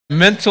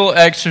Mental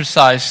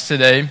exercise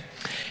today,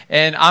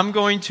 and I'm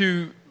going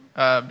to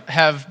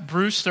have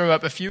Bruce throw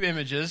up a few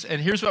images, and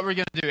here's what we're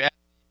going to do. At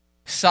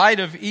the side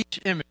of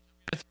each image,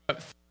 we're going to throw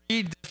up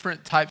 3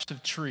 different types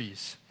of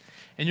trees,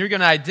 and you're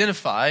going to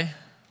identify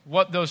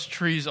what those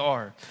trees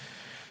are.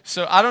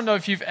 So I don't know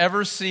if you've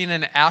ever seen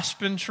an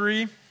aspen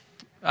tree.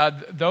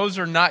 Those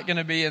are not going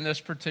to be in this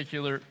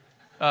particular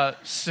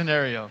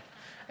scenario.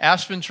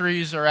 Aspen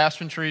trees are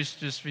aspen trees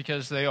just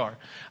because they are.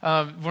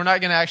 We're not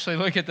going to actually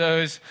look at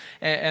those,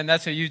 and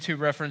that's a YouTube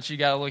reference. You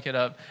got to look it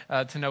up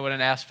to know what an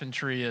aspen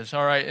tree is.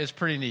 All right, it's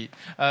pretty neat,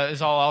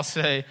 is all I'll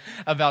say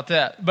about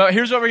that. But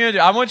here's what we're going to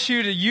do. I want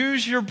you to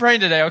use your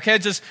brain today, okay,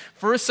 just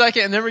for a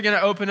second, and then we're going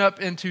to open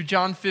up into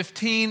John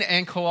 15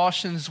 and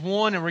Colossians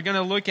 1, and we're going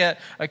to look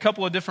at a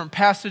couple of different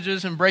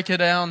passages and break it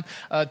down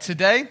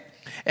today.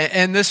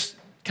 And this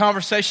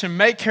conversation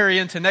may carry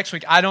into next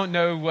week. I don't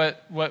know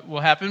what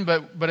will happen,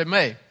 but it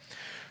may.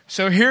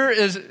 So here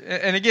is,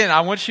 and again,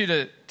 I want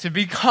you to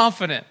be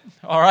confident,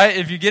 all right?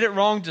 If you get it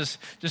wrong, just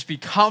be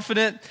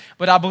confident.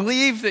 But I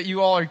believe that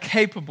you all are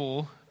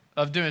capable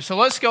of doing it. So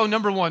let's go,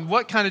 number 1.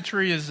 What kind of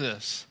tree is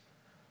this?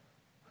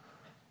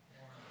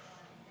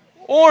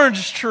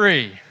 Orange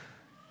tree.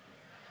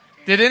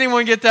 Did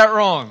anyone get that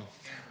wrong?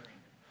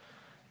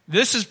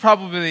 This is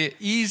probably the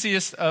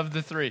easiest of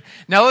the 3.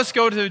 Now let's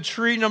go to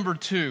tree number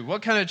 2.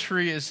 What kind of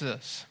tree is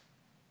this?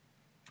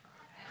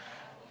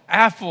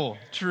 Apple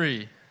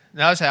tree.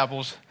 Now it's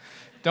apples.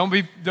 Don't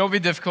be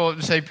difficult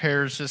to say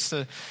pears. Just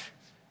a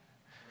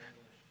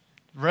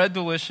red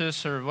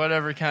delicious or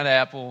whatever kind of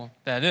apple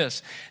that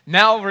is.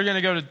 Now we're going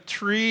to go to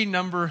tree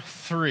number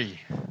 3.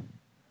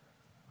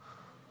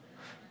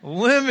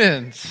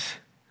 Lemons.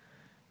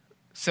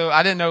 So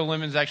I didn't know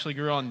lemons actually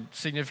grew on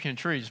significant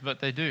trees,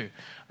 but they do.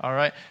 All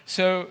right.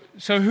 So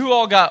who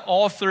all got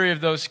all 3 of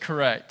those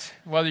correct?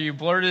 Whether you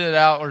blurted it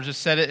out or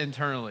just said it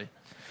internally.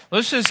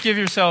 Let's just give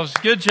yourselves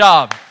good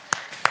job.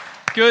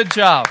 Good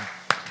job.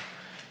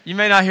 You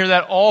may not hear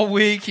that all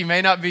week. You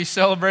may not be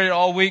celebrated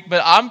all week,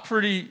 but I'm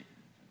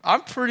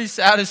pretty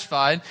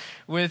satisfied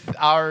with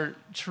our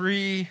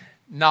tree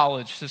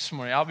knowledge this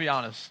morning. I'll be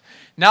honest.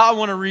 Now I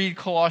want to read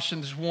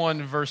Colossians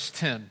 1 verse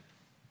 10.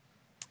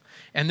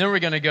 And then we're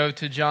going to go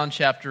to John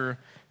chapter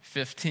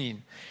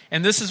 15.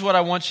 And this is what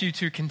I want you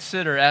to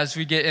consider as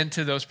we get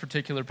into those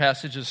particular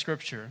passages of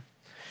Scripture.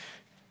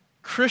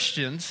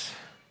 Christians,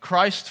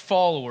 Christ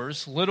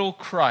followers, little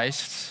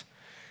Christs,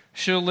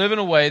 should live in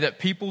a way that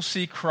people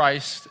see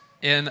Christ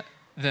in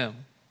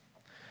them.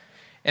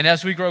 And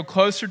as we grow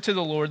closer to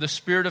the Lord, the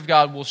Spirit of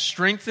God will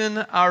strengthen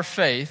our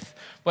faith,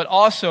 but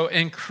also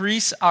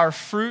increase our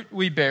fruit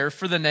we bear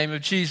for the name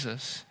of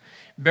Jesus.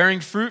 Bearing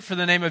fruit for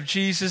the name of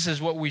Jesus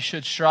is what we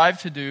should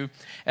strive to do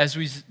as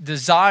we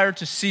desire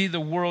to see the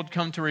world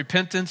come to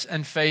repentance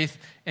and faith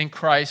in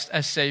Christ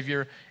as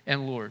Savior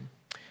and Lord.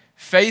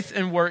 Faith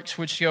and works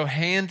which go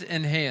hand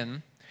in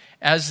hand,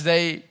 as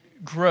they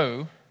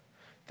grow,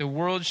 the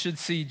world should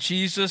see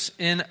Jesus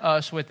in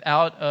us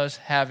without us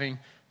having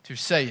to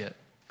say it.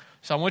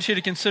 So I want you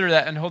to consider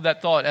that and hold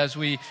that thought as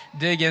we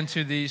dig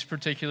into these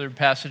particular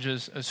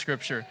passages of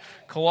Scripture.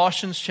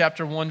 Colossians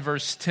chapter 1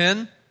 verse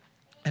 10.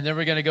 And then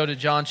we're going to go to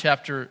John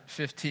chapter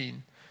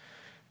 15.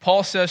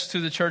 Paul says to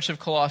the church of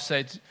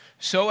Colossae,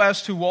 so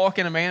as to walk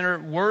in a manner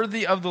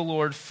worthy of the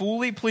Lord,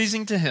 fully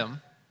pleasing to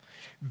Him,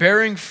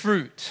 bearing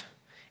fruit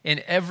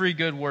in every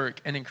good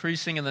work and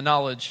increasing in the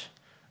knowledge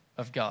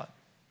of God.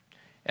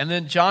 And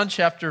then John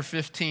chapter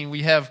 15,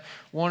 we have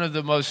one of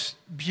the most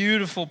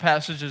beautiful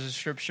passages of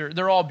Scripture.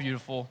 They're all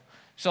beautiful.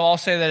 So I'll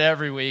say that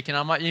every week,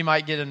 and you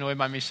might get annoyed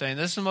by me saying,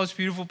 this is the most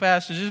beautiful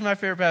passage, this is my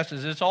favorite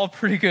passage. It's all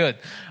pretty good,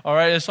 all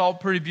right? It's all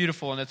pretty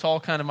beautiful, and it's all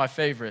kind of my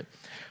favorite.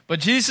 But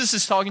Jesus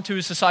is talking to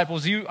His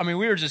disciples. We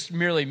were just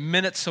merely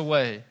minutes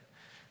away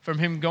from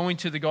Him going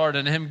to the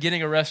garden, and Him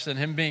getting arrested, and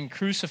Him being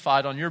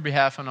crucified on your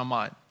behalf and on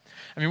mine.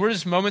 We're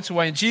just moments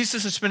away, and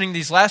Jesus is spending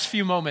these last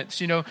few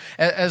moments,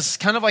 as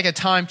kind of like a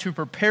time to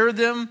prepare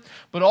them,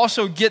 but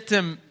also get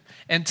them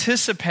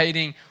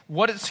anticipating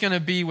what it's going to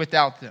be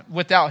without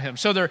Him.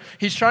 So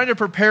He's trying to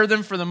prepare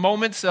them for the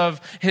moments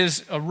of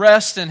His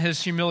arrest and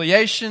His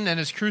humiliation and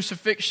His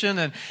crucifixion,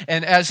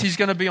 and as He's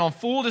going to be on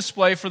full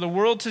display for the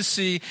world to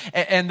see,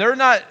 and they're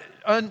not.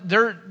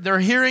 They're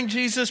hearing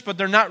Jesus, but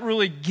they're not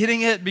really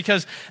getting it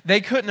because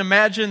they couldn't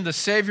imagine the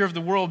Savior of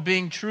the world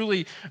being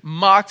truly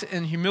mocked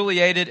and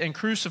humiliated and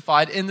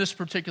crucified in this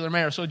particular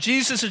manner. So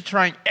Jesus is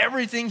trying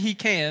everything He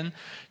can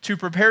to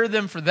prepare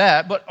them for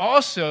that, but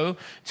also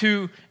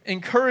to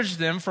encourage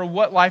them for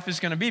what life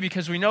is going to be,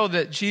 because we know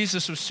that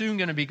Jesus was soon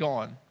going to be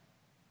gone.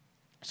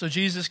 So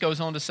Jesus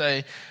goes on to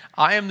say,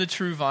 I am the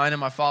true vine and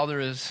my Father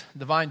is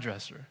the vine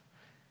dresser.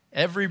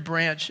 Every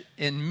branch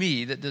in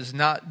me that does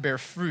not bear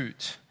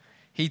fruit,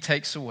 He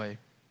takes away.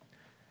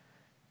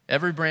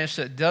 Every branch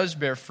that does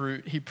bear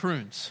fruit, He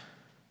prunes,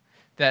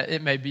 that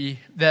it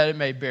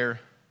may bear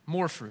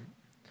more fruit.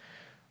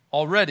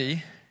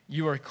 Already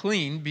you are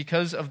clean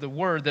because of the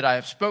word that I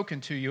have spoken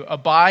to you.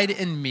 Abide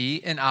in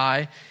me, and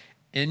I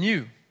in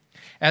you.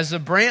 As the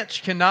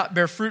branch cannot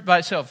bear fruit by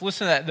itself.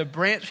 Listen to that. The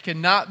branch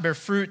cannot bear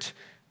fruit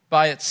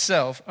by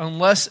itself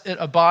unless it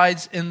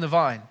abides in the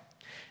vine.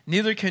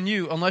 Neither can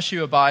you unless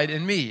you abide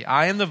in me.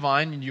 I am the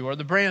vine and you are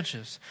the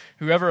branches.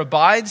 Whoever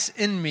abides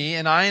in me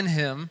and I in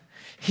him,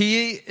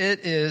 he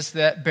it is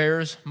that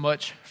bears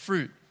much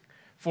fruit.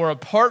 For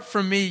apart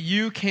from me,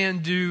 you can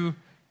do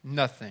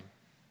nothing.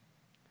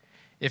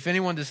 If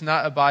anyone does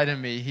not abide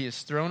in me, he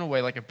is thrown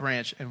away like a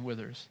branch and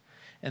withers.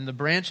 And the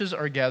branches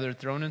are gathered,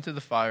 thrown into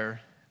the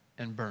fire,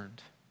 and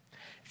burned.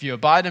 If you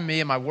abide in me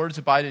and my words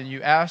abide in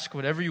you, ask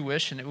whatever you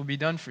wish, and it will be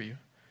done for you.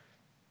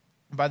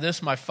 By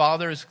this my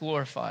Father is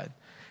glorified,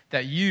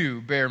 that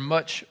you bear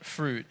much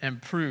fruit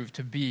and prove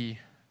to be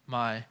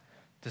my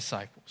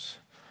disciples.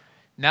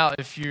 Now,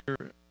 if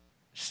you're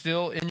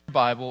still in your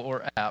Bible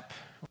or app,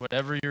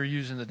 whatever you're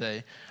using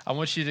today, I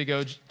want you to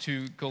go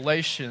to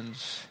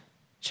Galatians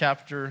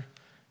chapter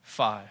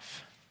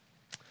 5.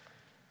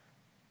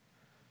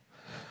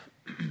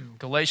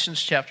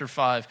 Galatians chapter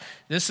 5.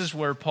 This is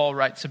where Paul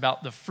writes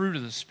about the fruit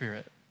of the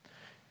Spirit.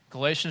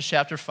 Galatians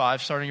chapter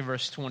 5, starting in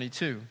verse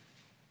 22.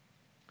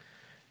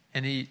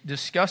 And he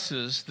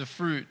discusses the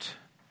fruit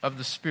of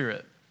the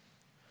Spirit.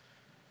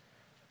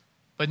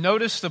 But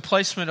notice the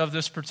placement of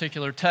this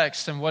particular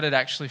text and what it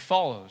actually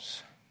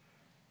follows.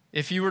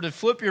 If you were to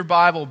flip your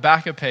Bible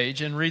back a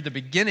page and read the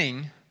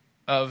beginning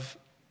of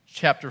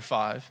chapter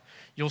 5,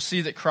 you'll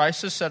see that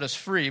Christ has set us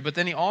free, but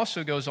then he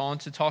also goes on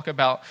to talk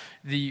about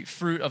the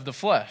fruit of the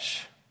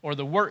flesh, or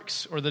the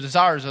works, or the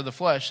desires of the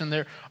flesh. And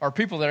there are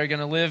people that are going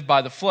to live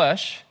by the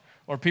flesh,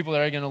 or people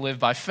that are going to live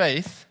by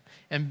faith.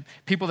 And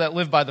people that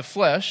live by the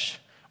flesh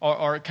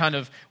are kind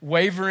of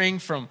wavering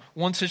from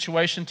one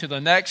situation to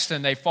the next,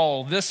 and they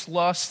follow this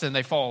lust, and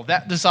they follow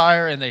that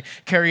desire, and they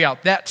carry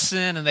out that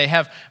sin, and they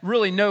have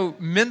really no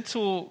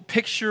mental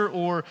picture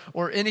or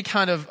any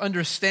kind of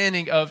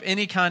understanding of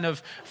any kind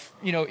of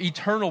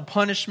eternal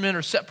punishment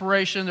or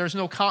separation. There's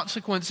no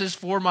consequences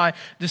for my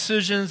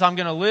decisions. I'm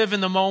going to live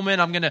in the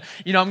moment. I'm going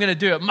to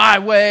do it my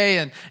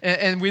way.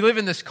 And we live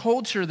in this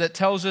culture that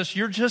tells us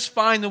you're just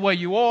fine the way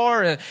you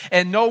are,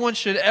 and no one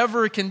should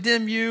ever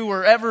condemn you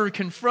or ever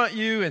confront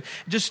you, and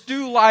just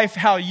do life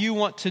how you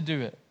want to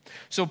do it.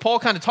 So Paul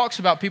kind of talks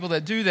about people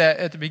that do that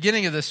at the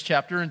beginning of this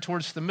chapter and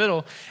towards the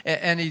middle,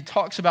 and he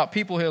talks about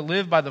people who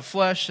live by the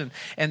flesh, and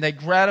they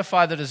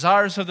gratify the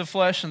desires of the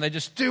flesh, and they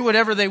just do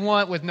whatever they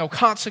want with no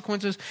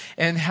consequences.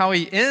 And how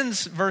he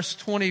ends verse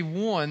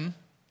 21,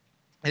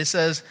 it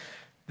says,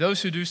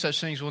 those who do such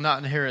things will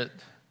not inherit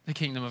the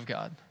kingdom of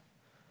God.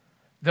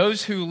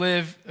 Those who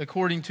live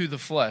according to the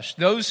flesh,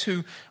 those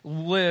who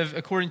live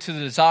according to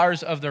the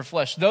desires of their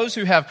flesh, those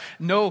who have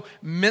no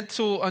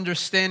mental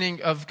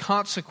understanding of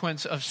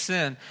consequence of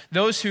sin,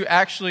 those who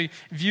actually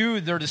view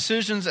their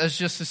decisions as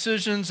just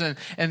decisions and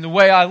the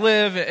way I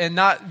live and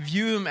not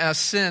view them as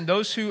sin,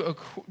 those who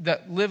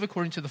that live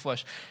according to the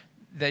flesh,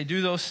 they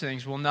do those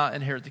things will not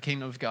inherit the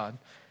kingdom of God.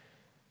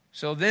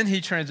 So then he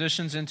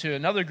transitions into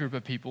another group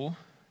of people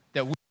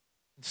that we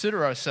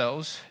consider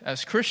ourselves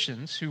as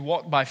Christians who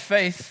walk by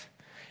faith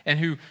and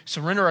who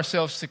surrender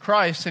ourselves to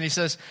Christ. And he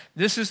says,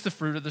 this is the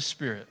fruit of the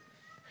Spirit.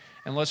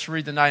 And let's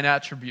read the 9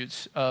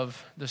 attributes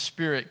of the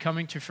Spirit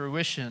coming to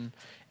fruition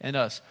in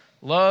us.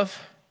 Love,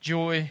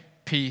 joy,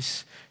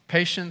 peace,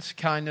 patience,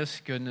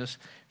 kindness, goodness,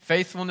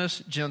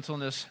 faithfulness,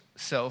 gentleness,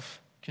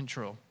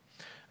 self-control.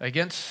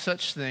 Against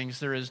such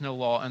things there is no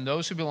law, and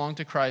those who belong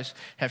to Christ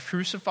have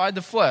crucified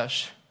the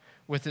flesh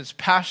with its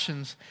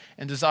passions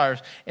and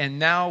desires. And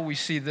now we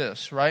see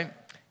this, right?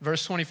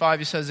 Verse 25,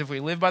 he says, if we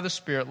live by the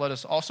Spirit, let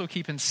us also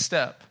keep in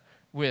step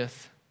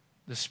with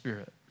the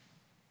Spirit.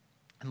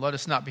 And let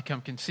us not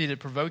become conceited,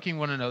 provoking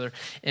one another,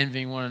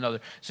 envying one another.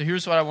 So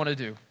here's what I want to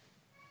do.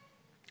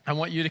 I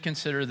want you to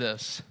consider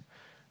this.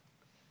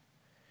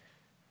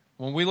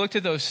 When we looked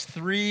at those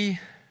 3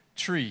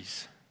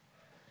 trees,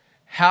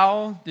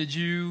 how did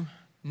you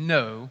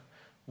know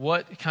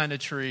what kind of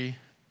tree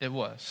it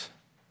was?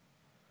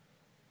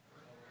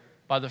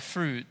 By the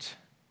fruit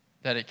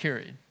that it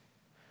carried.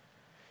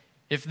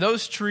 If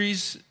those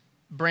trees'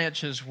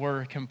 branches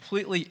were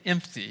completely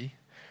empty,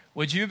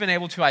 would you have been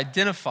able to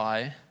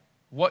identify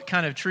what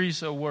kind of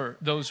trees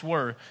those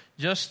were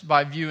just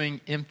by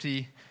viewing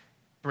empty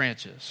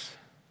branches?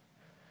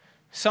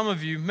 Some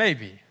of you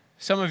maybe.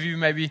 Some of you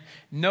maybe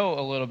know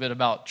a little bit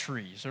about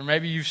trees, or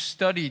maybe you've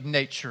studied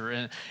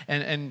nature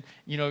and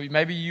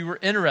maybe you were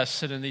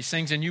interested in these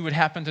things and you would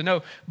happen to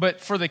know. But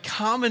for the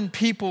common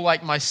people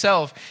like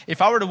myself,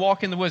 if I were to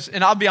walk in the woods,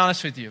 and I'll be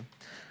honest with you,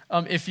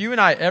 if you and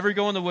I ever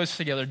go in the woods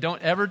together,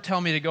 don't ever tell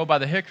me to go by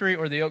the hickory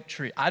or the oak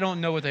tree. I don't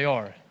know what they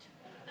are.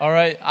 All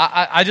right?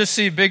 I just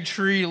see big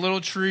tree, little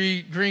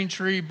tree, green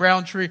tree,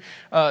 brown tree.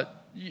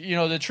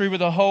 the tree with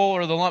the hole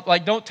or the lump.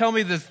 Like, don't tell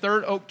me the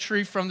third oak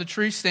tree from the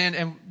tree stand,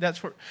 and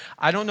that's where,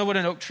 I don't know what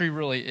an oak tree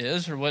really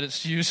is or what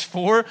it's used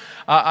for.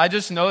 I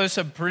just know it's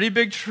a pretty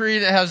big tree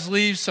that has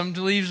leaves. Some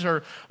leaves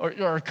are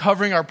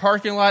covering our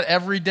parking lot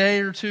every day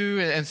or two,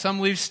 and some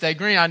leaves stay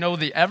green. I know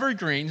the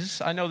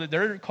evergreens, I know that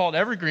they're called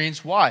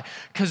evergreens. Why?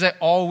 Because they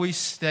always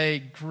stay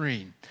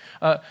green.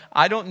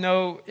 I don't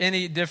know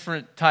any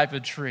different type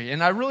of tree,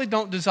 and I really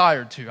don't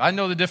desire to. I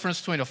know the difference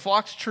between a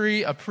phlox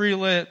tree, a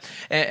pre-lit,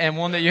 and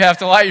one that you have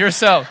to light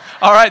yourself.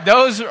 All right,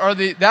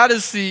 that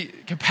is the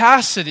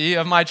capacity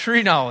of my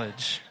tree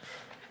knowledge.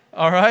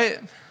 All right?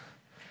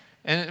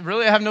 And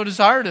really I have no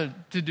desire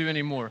to do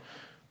any more.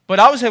 But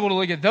I was able to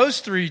look at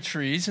those three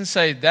trees and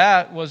say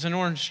that was an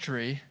orange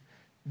tree,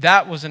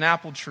 that was an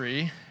apple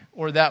tree,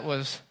 or that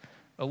was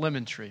a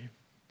lemon tree.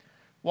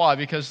 Why?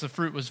 Because the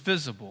fruit was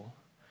visible.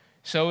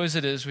 So as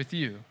it is with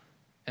you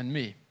and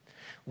me.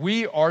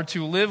 We are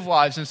to live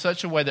lives in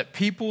such a way that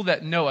people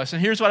that know us,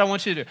 and here's what I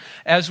want you to do.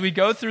 As we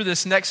go through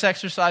this next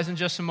exercise in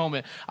just a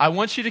moment, I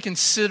want you to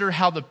consider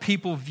how the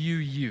people view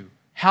you.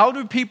 How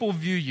do people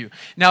view you?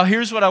 Now,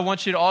 here's what I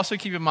want you to also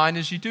keep in mind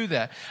as you do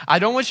that. I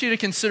don't want you to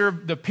consider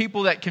the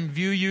people that can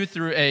view you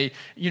through a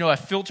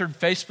filtered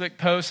Facebook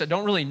post that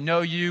don't really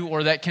know you,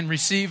 or that can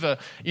receive a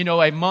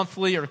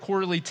monthly or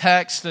quarterly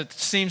text that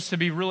seems to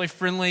be really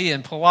friendly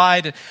and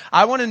polite.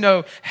 I want to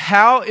know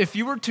how, if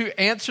you were to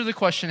answer the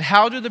question,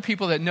 how do the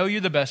people that know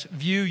you the best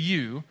view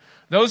you?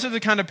 Those are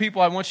the kind of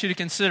people I want you to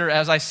consider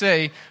as I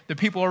say the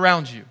people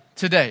around you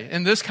today.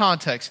 In this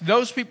context,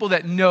 those people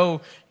that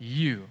know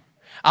you.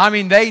 I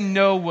mean, they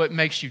know what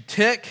makes you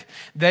tick.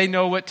 They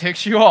know what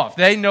ticks you off.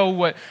 They know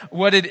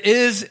what it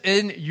is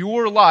in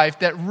your life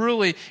that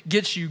really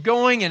gets you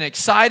going and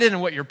excited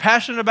and what you're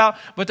passionate about.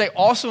 But they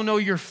also know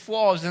your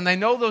flaws, and they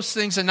know those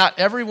things that not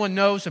everyone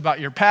knows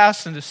about your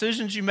past and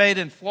decisions you made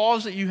and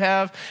flaws that you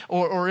have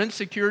or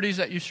insecurities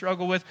that you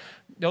struggle with.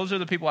 Those are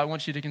the people I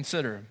want you to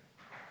consider.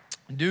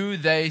 Do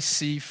they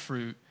see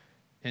fruit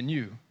in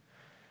you?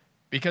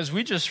 Because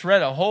we just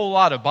read a whole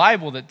lot of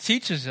Bible that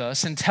teaches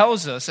us and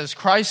tells us, as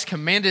Christ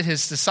commanded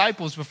his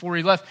disciples before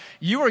he left,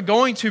 you are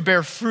going to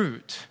bear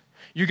fruit.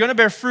 You're going to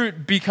bear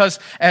fruit because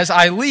as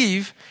I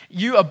leave,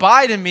 you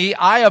abide in me,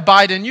 I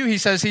abide in you. He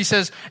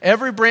says,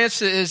 every branch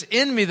that is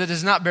in me that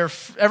does not bear,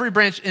 every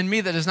branch in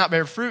me that does not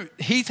bear fruit,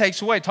 he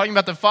takes away. Talking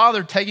about the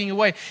Father taking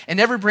away. And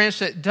every branch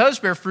that does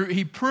bear fruit,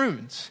 he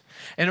prunes.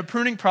 And a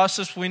pruning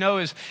process we know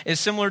is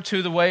similar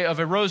to the way of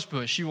a rose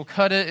bush. You will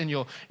cut it and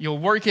you'll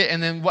work it,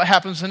 and then what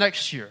happens the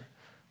next year?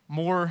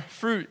 More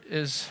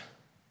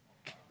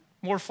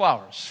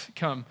flowers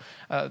come.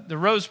 The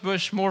rose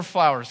bush, more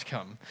flowers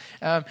come.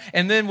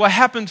 And then what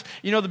happens,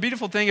 the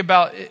beautiful thing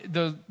about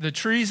the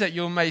trees that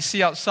you may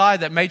see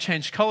outside that may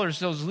change colors,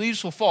 those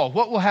leaves will fall.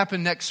 What will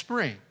happen next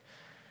spring?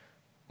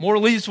 More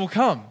leaves will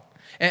come.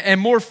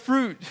 And more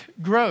fruit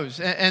grows,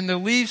 and the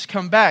leaves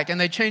come back, and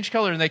they change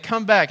color, and they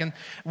come back. And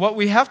what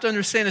we have to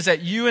understand is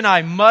that you and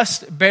I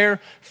must bear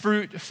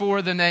fruit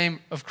for the name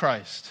of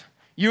Christ.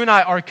 You and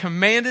I are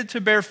commanded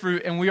to bear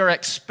fruit, and we are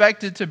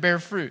expected to bear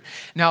fruit.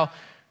 Now,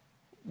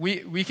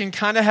 we can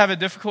kind of have a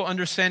difficult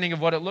understanding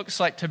of what it looks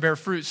like to bear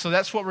fruit. So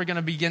that's what we're going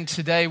to begin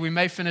today. We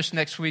may finish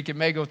next week. It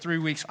may go 3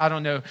 weeks. I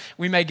don't know.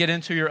 We may get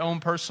into your own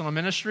personal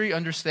ministry,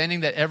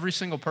 understanding that every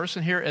single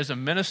person here is a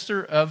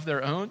minister of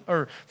their own,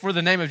 or for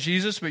the name of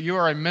Jesus, but you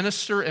are a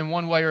minister in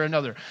one way or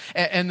another.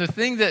 And the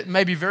thing that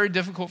may be very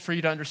difficult for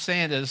you to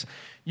understand is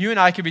you and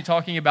I could be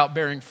talking about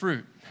bearing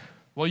fruit.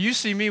 Well, you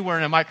see me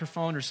wearing a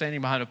microphone or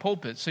standing behind a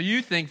pulpit, so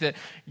you think that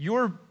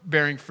your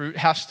bearing fruit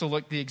has to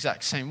look the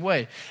exact same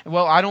way.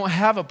 Well, I don't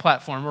have a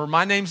platform, or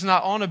my name's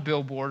not on a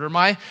billboard, or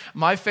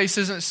my face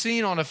isn't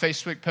seen on a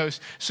Facebook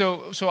post,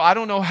 so I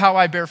don't know how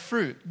I bear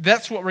fruit.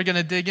 That's what we're going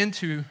to dig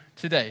into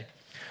today.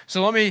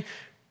 So let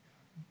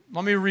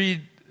me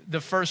read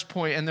the first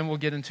point, and then we'll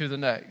get into the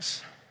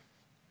next.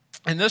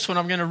 And this one,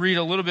 I'm going to read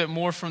a little bit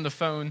more from the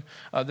phone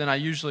than I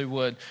usually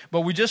would,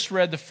 but we just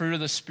read the fruit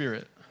of the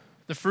Spirit.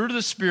 The fruit of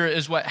the Spirit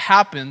is what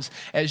happens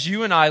as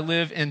you and I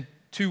live in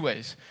two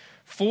ways.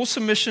 Full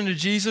submission to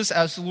Jesus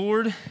as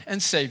Lord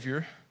and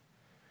Savior,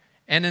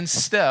 and in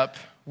step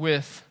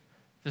with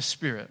the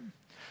Spirit.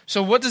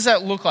 So what does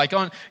that look like?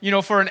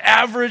 For an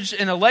average,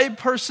 in a lay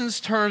person's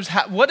terms,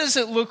 what does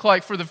it look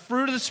like for the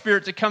fruit of the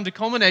Spirit to come to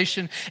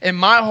culmination in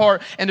my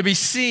heart and to be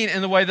seen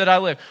in the way that I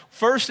live?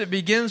 First, it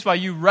begins by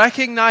you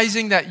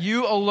recognizing that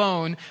you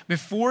alone,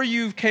 before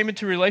you came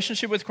into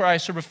relationship with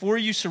Christ, or before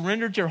you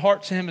surrendered your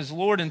heart to Him as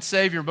Lord and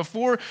Savior,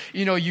 before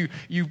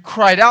you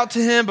cried out to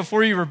Him,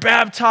 before you were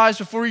baptized,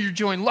 before you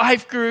joined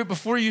life group,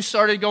 before you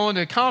started going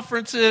to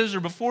conferences, or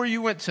before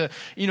you went to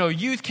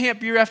youth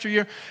camp year after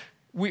year,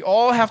 we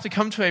all have to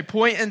come to a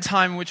point in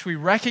time in which we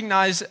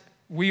recognize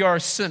we are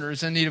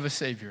sinners in need of a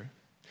Savior.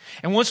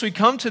 And once we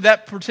come to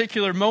that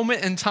particular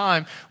moment in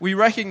time, we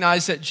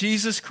recognize that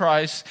Jesus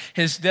Christ,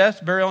 His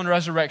death, burial, and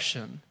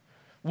resurrection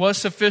was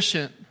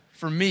sufficient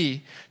for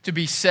me to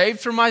be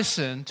saved from my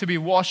sin, to be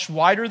washed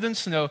whiter than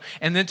snow,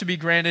 and then to be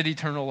granted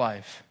eternal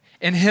life.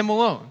 In Him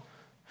alone.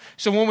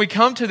 So when we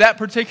come to that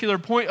particular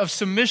point of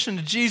submission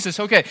to Jesus,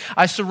 okay,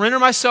 I surrender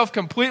myself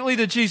completely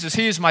to Jesus.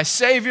 He is my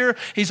Savior.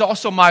 He's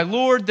also my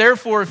Lord.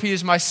 Therefore, if He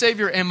is my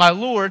Savior and my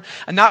Lord,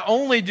 and not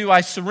only do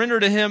I surrender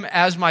to Him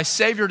as my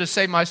Savior to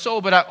save my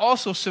soul, but I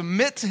also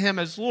submit to Him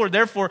as Lord.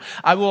 Therefore,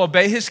 I will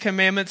obey His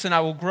commandments and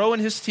I will grow in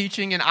His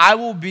teaching and I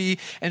will be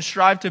and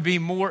strive to be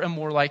more and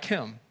more like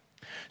Him.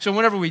 So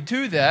whenever we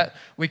do that,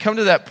 we come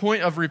to that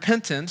point of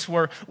repentance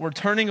where we're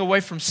turning away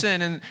from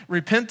sin. And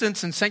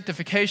repentance and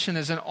sanctification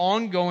is an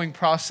ongoing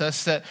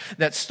process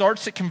that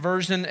starts at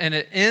conversion and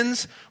it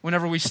ends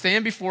whenever we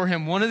stand before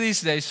Him one of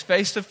these days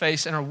face to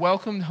face and are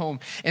welcomed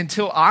home.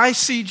 Until I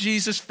see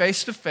Jesus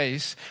face to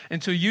face,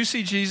 until you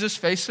see Jesus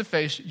face to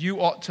face, you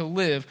ought to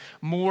live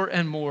more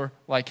and more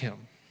like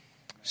Him.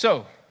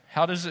 So,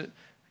 how does it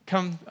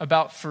come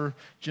about for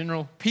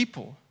general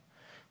people?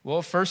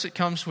 Well, first it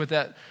comes with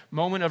that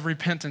moment of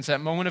repentance,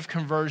 that moment of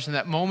conversion,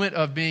 that moment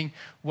of being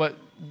what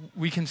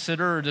we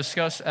consider or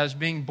discuss as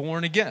being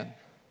born again.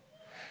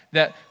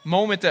 That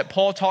moment that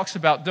Paul talks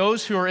about,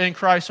 those who are in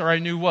Christ are a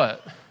new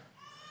what?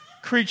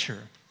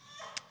 Creature.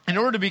 In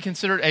order to be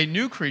considered a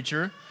new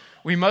creature,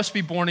 we must be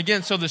born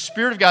again. So the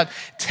Spirit of God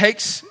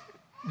takes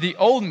the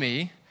old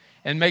me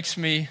and makes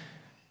me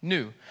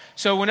new.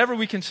 So whenever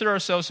we consider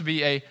ourselves to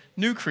be a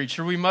new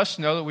creature, we must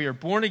know that we are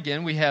born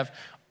again. We have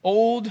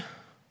old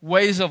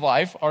ways of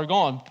life are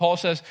gone. Paul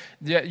says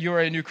that you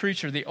are a new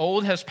creature. The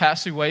old has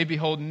passed away.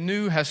 Behold,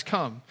 new has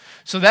come.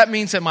 So that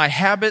means that my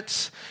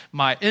habits,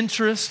 my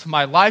interests,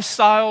 my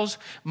lifestyles,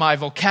 my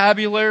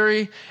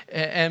vocabulary,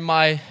 and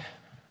my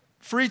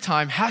free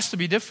time has to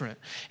be different.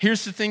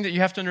 Here's the thing that you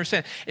have to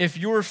understand. If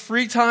your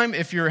free time,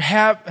 if your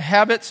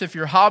habits, if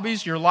your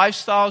hobbies, your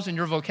lifestyles, and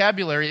your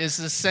vocabulary is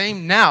the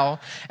same now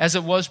as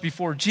it was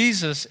before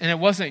Jesus, and it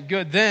wasn't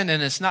good then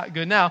and it's not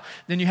good now,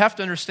 then you have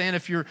to understand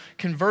if your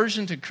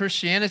conversion to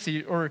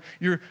Christianity or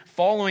your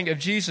following of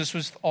Jesus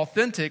was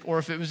authentic or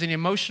if it was an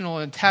emotional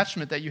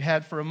attachment that you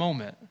had for a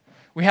moment.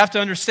 We have to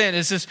understand,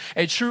 is this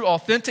a true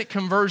authentic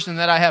conversion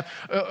that I have?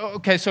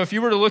 Okay, so if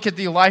you were to look at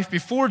the life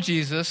before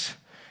Jesus,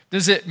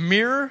 does it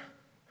mirror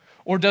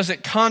or does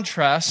it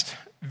contrast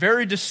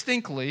very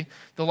distinctly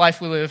the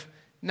life we live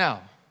now?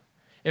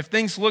 If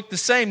things look the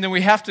same, then we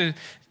have to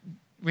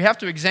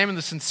examine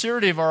the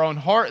sincerity of our own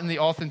heart and the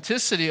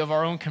authenticity of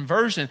our own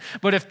conversion.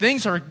 But if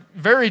things are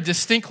very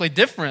distinctly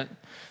different,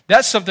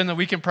 that's something that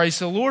we can praise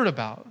the Lord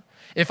about.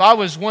 If I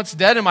was once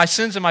dead in my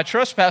sins and my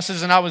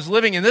trespasses and I was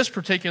living in this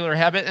particular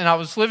habit and I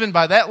was living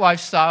by that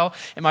lifestyle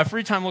and my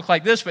free time looked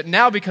like this, but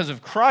now because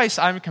of Christ,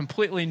 I'm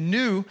completely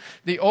new,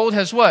 the old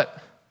has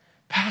what?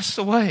 Passed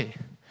away.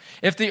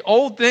 If the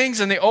old things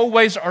and the old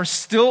ways are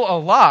still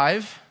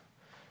alive,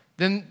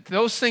 then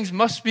those things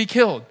must be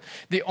killed.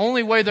 The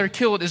only way they're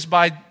killed is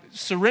by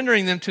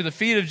surrendering them to the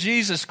feet of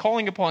Jesus,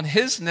 calling upon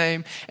His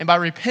name, and by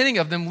repenting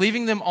of them,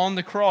 leaving them on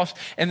the cross,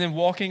 and then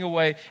walking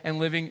away and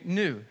living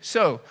new.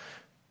 So,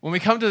 when we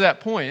come to that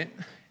point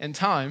in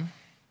time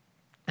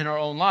in our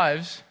own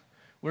lives,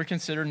 we're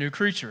considered new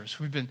creatures.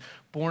 We've been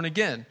born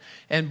again.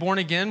 And born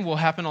again will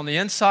happen on the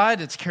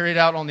inside. It's carried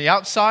out on the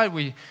outside.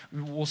 We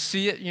will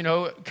see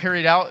it,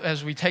 carried out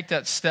as we take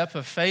that step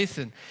of faith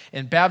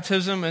and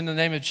baptism in the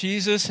name of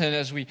Jesus. And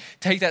as we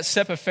take that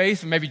step of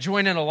faith and maybe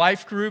join in a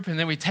life group, and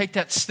then we take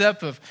that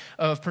step of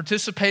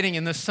participating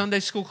in this Sunday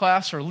school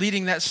class or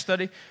leading that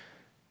study.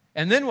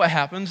 And then what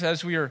happens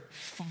as we are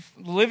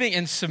living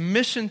in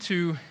submission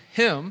to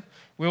Him,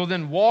 we will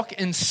then walk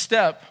in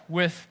step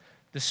with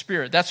the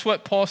Spirit. That's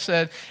what Paul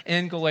said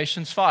in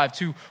Galatians 5,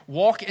 to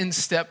walk in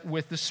step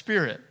with the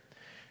Spirit.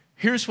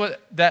 Here's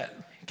what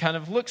that kind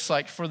of looks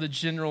like for the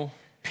general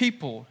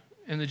people,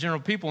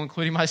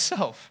 including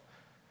myself.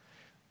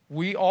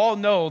 We all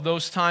know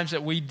those times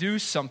that we do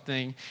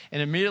something,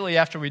 and immediately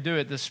after we do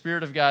it, the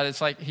Spirit of God,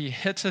 it's like He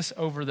hits us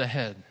over the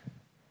head.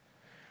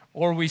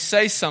 Or we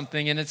say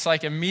something, and it's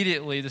like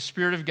immediately the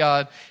Spirit of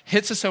God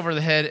hits us over the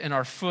head, and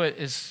our foot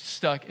is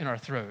stuck in our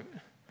throat.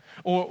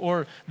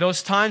 Or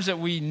those times that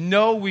we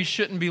know we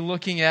shouldn't be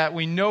looking at,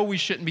 we know we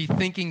shouldn't be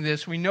thinking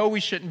this, we know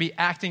we shouldn't be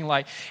acting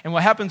like. And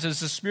what happens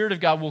is the Spirit of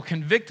God will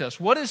convict us.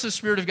 What is the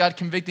Spirit of God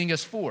convicting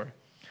us for?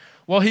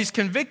 Well, He's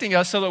convicting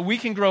us so that we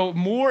can grow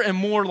more and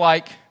more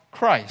like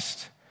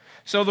Christ.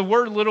 So the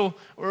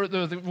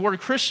word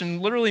Christian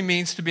literally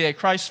means to be a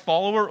Christ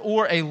follower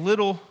or a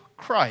little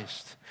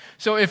Christ.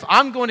 So if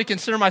I'm going to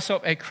consider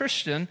myself a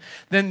Christian,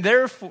 then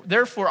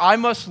therefore I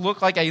must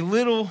look like a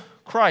little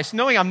Christ,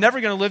 knowing I'm never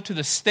going to live to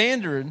the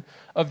standard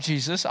of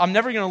Jesus. I'm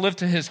never going to live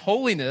to His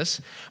holiness,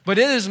 but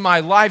it is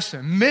my life's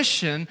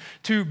mission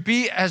to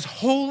be as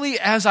holy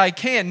as I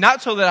can,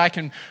 not so that I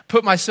can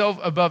put myself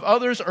above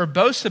others or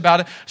boast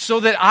about it,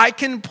 so that I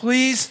can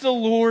please the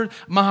Lord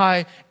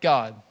my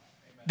God.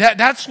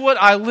 That's what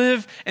I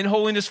live in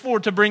holiness for,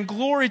 to bring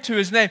glory to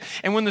His name.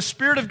 And when the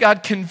Spirit of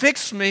God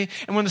convicts me,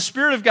 and when the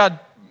Spirit of God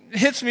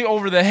hits me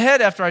over the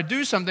head after I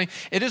do something,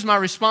 it is my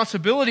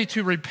responsibility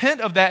to repent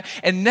of that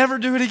and never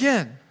do it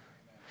again.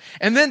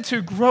 and then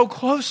to grow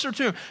closer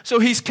to him. So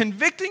he's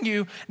convicting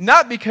you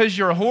not because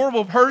you're a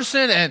horrible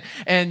person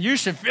and you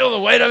should feel the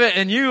weight of it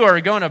and you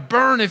are going to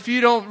burn if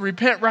you don't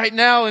repent right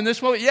now in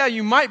this moment. Yeah,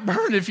 you might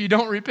burn if you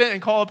don't repent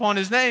and call upon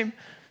his name.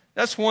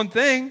 That's one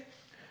thing.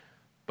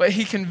 But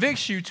he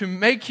convicts you to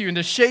make you and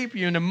to shape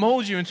you and to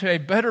mold you into a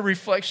better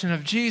reflection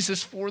of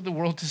Jesus for the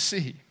world to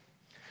see.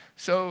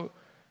 So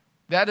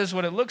that is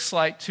what it looks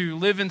like to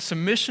live in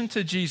submission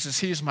to Jesus.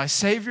 He is my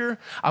Savior.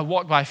 I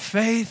walk by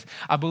faith.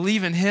 I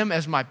believe in him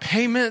as my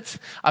payment.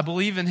 I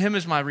believe in him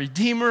as my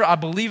Redeemer. I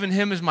believe in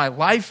him as my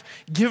life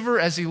giver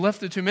as he left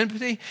the tomb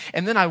empty.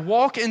 And then I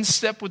walk in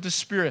step with the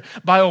Spirit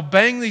by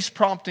obeying these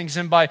promptings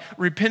and by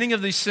repenting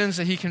of these sins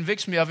that he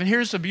convicts me of. And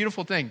here's the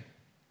beautiful thing.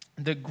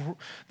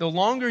 The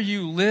longer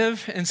you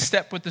live in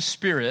step with the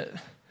Spirit,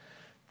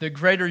 the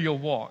greater you'll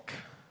walk.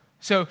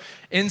 So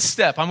in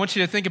step, I want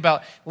you to think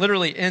about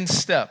literally in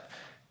step.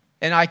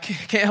 And I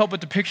can't help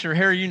but to picture,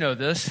 Harry, you know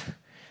this,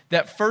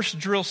 that first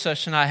drill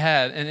session I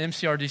had in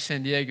MCRD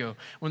San Diego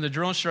when the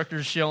drill instructor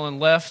is yelling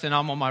left and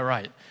I'm on my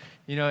right.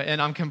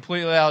 And I'm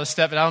completely out of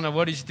step and I don't know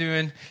what he's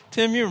doing.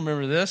 Tim, you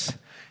remember this.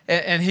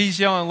 And he's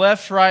yelling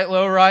left, right,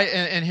 low, right,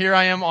 and here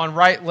I am on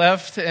right,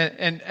 left,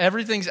 and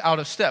everything's out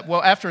of step.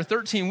 Well, after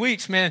 13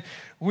 weeks, man,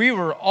 we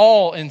were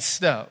all in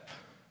step.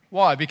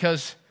 Why?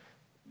 Because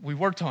we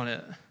worked on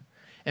it.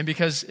 And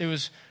because it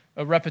was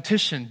a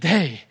repetition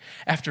day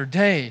after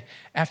day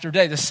after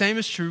day. The same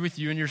is true with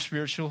you in your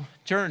spiritual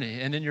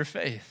journey and in your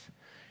faith.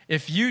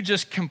 If you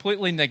just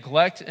completely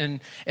neglect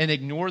and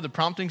ignore the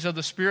promptings of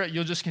the Spirit,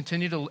 you'll just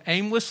continue to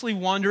aimlessly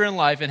wander in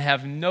life and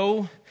have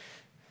no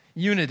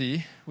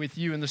unity with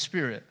you and the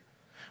Spirit.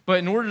 But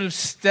in order to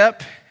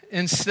step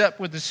in step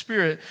with the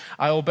Spirit,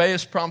 I obey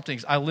his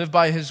promptings. I live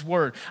by his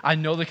word. I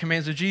know the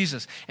commands of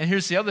Jesus. And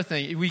here's the other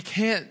thing. We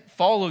can't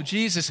follow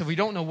Jesus if we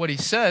don't know what he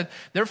said.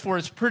 Therefore,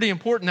 it's pretty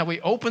important that we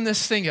open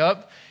this thing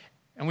up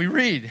and we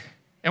read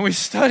and we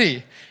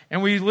study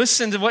and we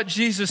listen to what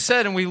Jesus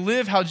said and we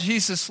live how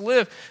Jesus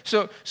lived.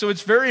 So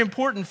it's very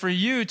important for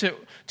you to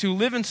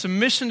live in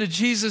submission to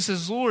Jesus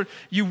as Lord.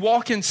 You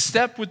walk in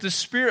step with the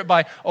Spirit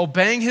by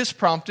obeying his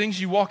promptings.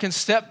 You walk in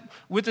step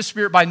with the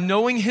Spirit by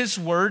knowing his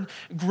word,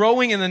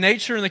 growing in the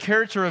nature and the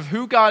character of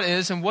who God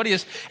is and what he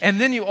is. And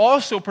then you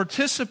also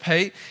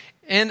participate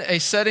in a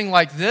setting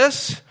like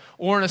this,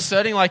 or in a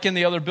setting like in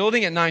the other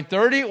building at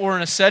 9:30, or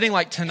in a setting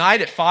like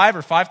tonight at 5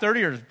 or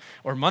 5:30,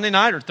 or Monday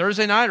night or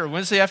Thursday night or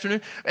Wednesday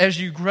afternoon, as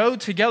you grow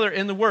together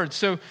in the Word.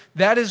 So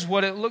that is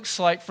what it looks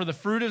like for the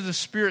fruit of the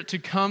Spirit to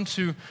come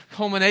to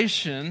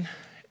culmination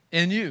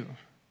in you.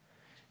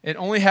 It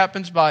only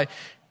happens by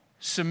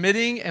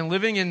submitting and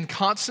living in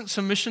constant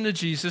submission to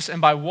Jesus and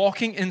by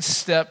walking in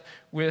step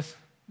with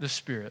the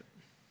Spirit.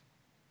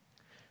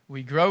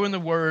 We grow in the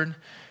Word,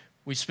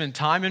 we spend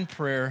time in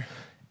prayer,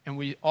 and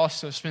we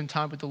also spend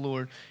time with the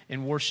Lord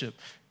in worship,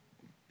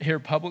 here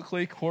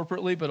publicly,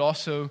 corporately, but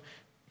also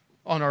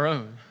on our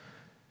own.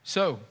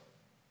 So,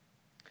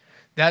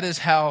 that is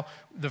how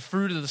the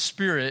fruit of the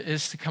Spirit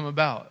is to come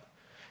about.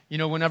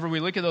 Whenever we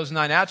look at those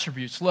 9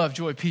 attributes, love,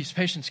 joy, peace,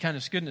 patience,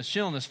 kindness, goodness,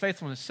 gentleness,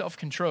 faithfulness,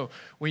 self-control,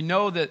 we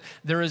know that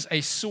there is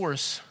a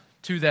source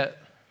to that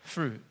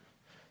fruit.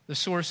 The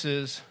source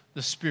is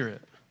the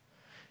Spirit.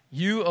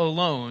 You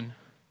alone,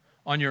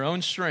 on your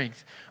own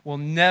strength, will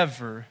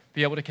never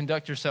be able to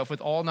conduct yourself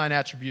with all 9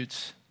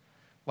 attributes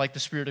like the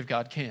Spirit of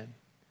God can.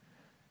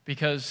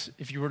 Because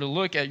if you were to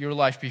look at your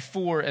life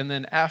before and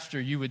then after,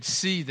 you would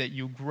see that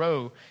you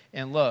grow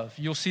in love.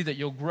 You'll see that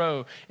you'll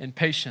grow in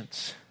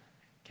patience.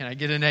 Can I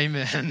get an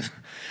amen?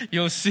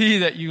 You'll see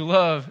that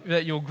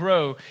you'll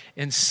grow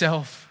in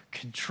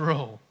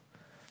self-control.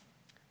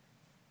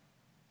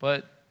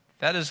 But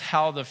that is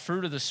how the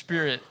fruit of the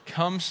Spirit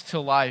comes to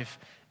life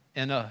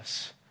in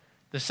us.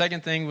 The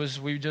second thing was,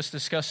 we just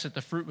discussed that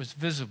the fruit was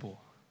visible.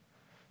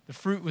 The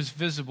fruit was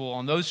visible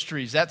on those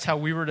trees. That's how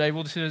we were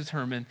able to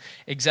determine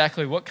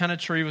exactly what kind of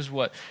tree was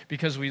what.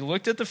 Because we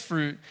looked at the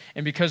fruit,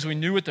 and because we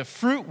knew what the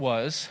fruit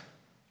was.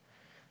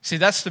 See,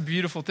 that's the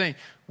beautiful thing.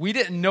 We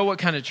didn't know what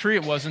kind of tree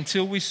it was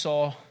until we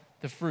saw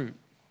the fruit.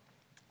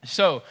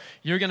 So,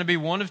 you're going to be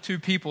one of two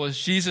people, as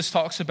Jesus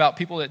talks about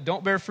people that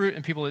don't bear fruit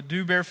and people that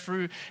do bear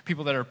fruit,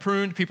 people that are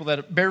pruned, people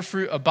that bear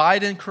fruit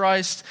abide in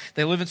Christ,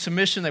 they live in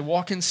submission, they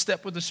walk in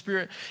step with the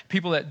Spirit.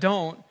 People that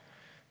don't,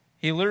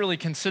 he literally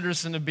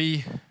considers them to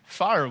be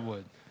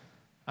firewood.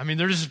 I mean,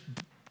 they're just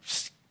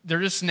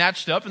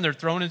snatched up and they're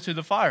thrown into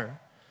the fire.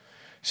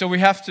 So we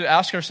have to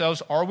ask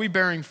ourselves, are we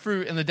bearing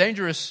fruit? And the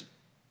dangerous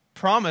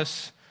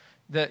promise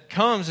that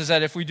comes is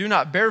that if we do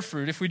not bear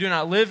fruit, if we do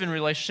not live in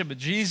relationship with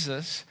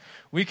Jesus,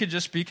 we could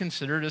just be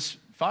considered as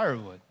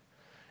firewood,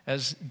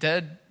 as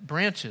dead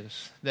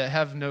branches that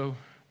have no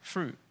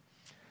fruit.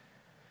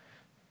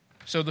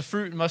 So the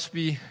fruit must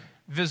be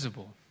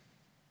visible.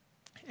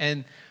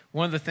 And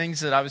one of the things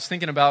that I was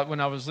thinking about when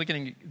I was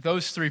looking at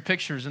those 3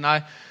 pictures, and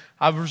I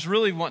was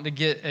really wanting to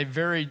get a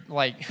very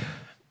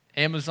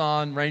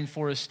Amazon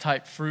rainforest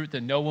type fruit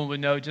that no one would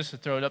know, just to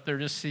throw it up there,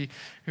 just see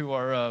who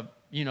our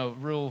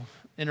real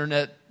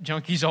internet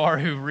junkies are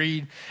who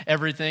read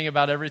everything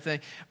about everything.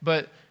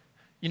 But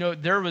You know,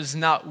 there was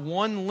not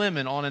one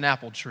lemon on an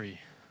apple tree,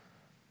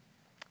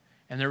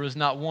 and there was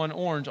not one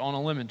orange on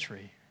a lemon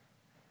tree.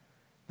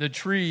 The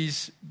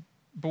trees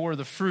bore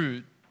the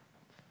fruit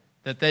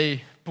that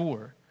they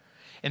bore.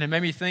 And it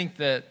made me think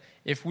that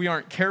if we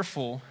aren't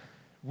careful,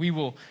 we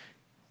will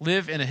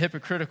live in a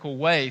hypocritical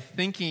way,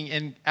 thinking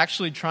and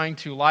actually trying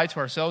to lie to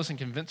ourselves and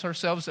convince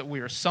ourselves that we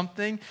are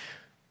something.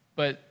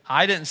 But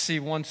I didn't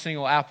see one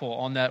single apple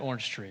on that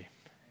orange tree.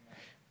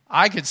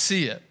 I could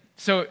see it.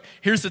 So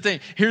here's the thing.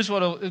 Here's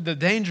what the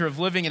danger of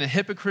living in a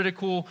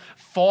hypocritical,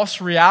 false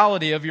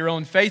reality of your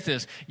own faith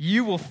is.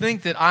 You will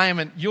think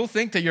that you'll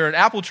think that you're an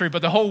apple tree,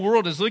 but the whole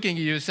world is looking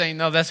at you saying,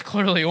 no, that's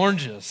clearly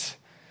oranges.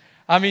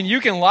 I mean, you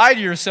can lie to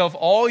yourself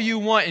all you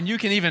want, and you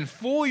can even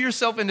fool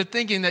yourself into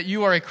thinking that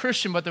you are a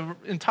Christian, but the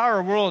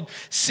entire world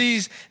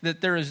sees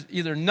that there is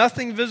either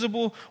nothing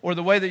visible or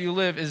the way that you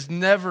live is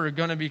never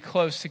going to be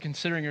close to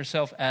considering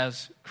yourself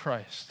as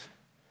Christ.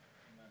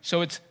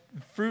 So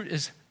fruit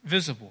is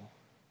visible.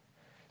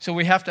 So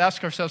we have to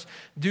ask ourselves,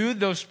 do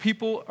those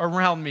people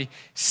around me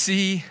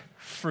see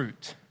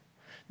fruit?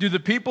 Do the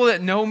people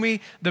that know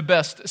me the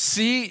best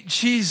see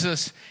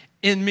Jesus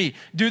in me?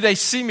 Do they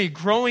see me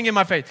growing in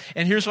my faith?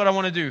 And here's what I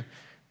want to do.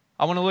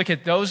 I want to look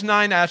at those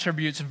 9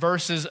 attributes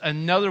versus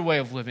another way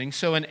of living.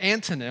 So an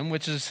antonym,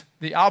 which is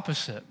the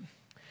opposite.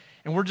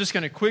 And we're just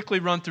going to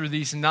quickly run through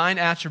these 9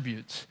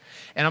 attributes.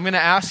 And I'm going to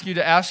ask you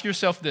to ask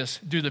yourself this.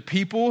 Do the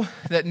people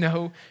that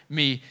know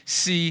me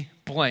see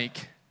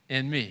blank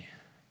in me?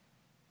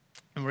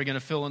 And we're going to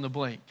fill in the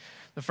blank.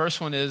 The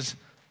first one is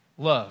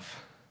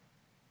love.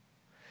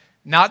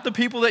 Not the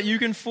people that you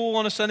can fool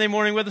on a Sunday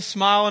morning with a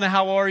smile and a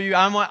how are you.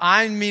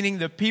 I'm meaning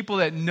the people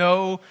that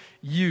know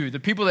you, the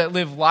people that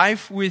live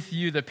life with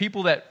you, the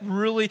people that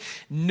really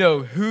know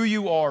who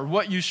you are,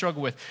 what you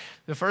struggle with.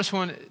 The first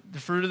one,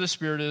 the fruit of the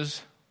Spirit,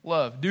 is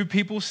love. Do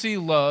people see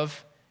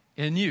love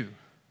in you?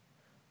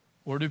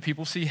 Or do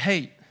people see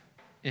hate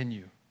in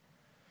you?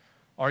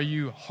 Are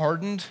you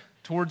hardened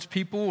towards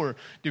people, or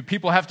do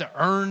people have to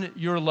earn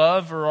your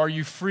love, or are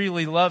you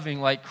freely loving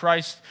like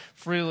Christ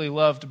freely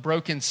loved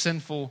broken,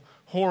 sinful,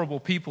 horrible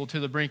people to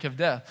the brink of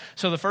death?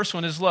 So the first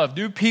one is love.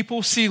 Do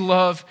people see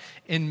love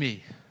in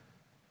me,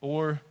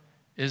 or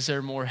is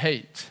there more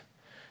hate?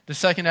 The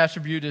second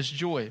attribute is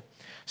joy.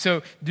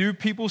 So do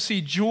people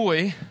see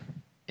joy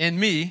in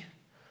me,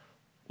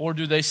 or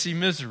do they see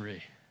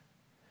misery?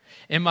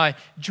 Am I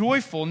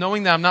joyful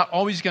knowing that I'm not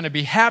always going to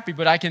be happy,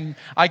 but I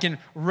can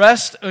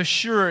rest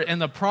assured in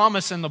the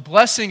promise and the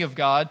blessing of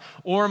God?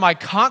 Or am I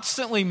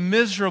constantly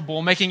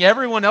miserable, making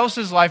everyone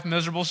else's life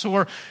miserable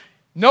so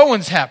no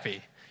one's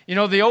happy? You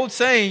know, the old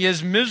saying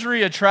is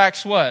misery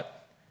attracts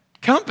what?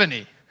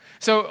 Company.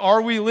 So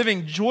are we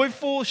living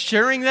joyful,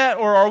 sharing that,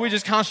 or are we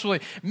just constantly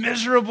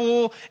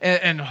miserable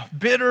and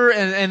bitter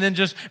and then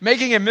just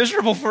making it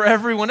miserable for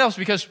everyone else?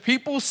 Because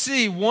people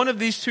see one of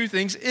these two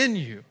things in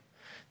you.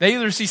 They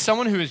either see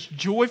someone who is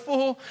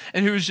joyful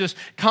and who is just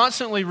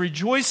constantly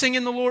rejoicing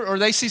in the Lord, or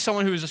they see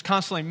someone who is just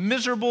constantly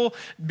miserable,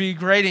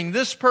 degrading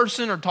this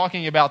person or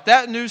talking about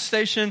that news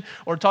station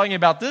or talking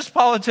about this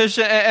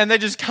politician, and they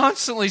just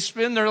constantly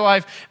spend their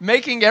life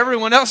making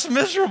everyone else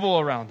miserable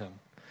around them.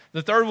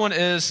 The third one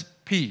is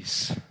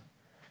peace.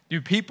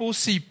 Do people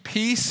see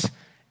peace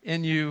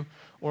in you,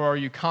 or are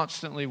you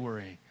constantly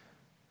worrying?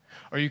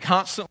 Are you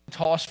constantly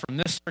tossed from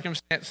this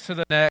circumstance to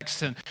the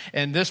next,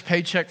 and this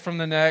paycheck from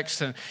the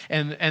next,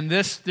 and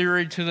this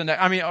theory to the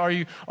next? I mean, are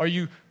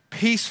you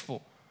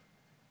peaceful?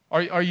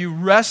 Are you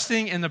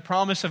resting in the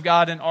promise of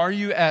God, and are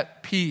you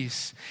at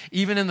peace,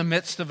 even in the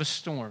midst of a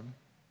storm?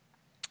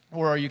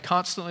 Or are you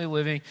constantly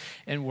living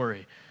in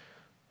worry?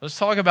 Let's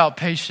talk about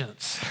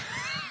patience.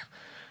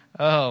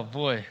 Oh,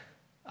 boy.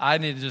 I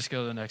need to just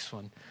go to the next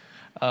one.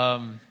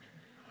 All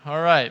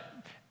right.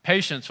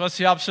 Patience. What's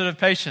the opposite of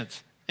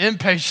patience?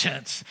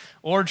 Impatience,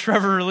 or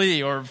Trevor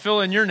Lee, or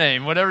fill in your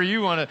name, whatever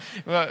you want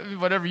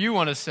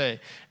to say,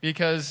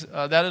 because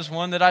that is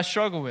one that I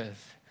struggle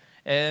with,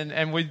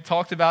 and we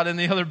talked about in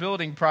the other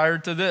building prior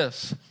to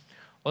this.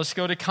 Let's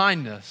go to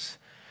kindness.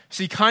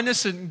 See,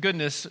 kindness and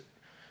goodness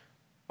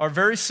are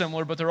very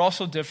similar, but they're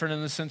also different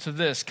in the sense of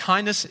this: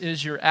 kindness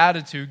is your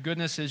attitude,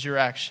 goodness is your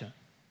action.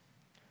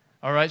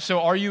 All right.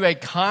 So, are you a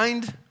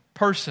kind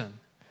person,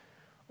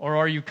 or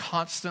are you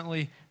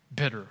constantly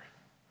bitter?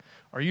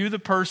 Are you the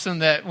person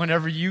that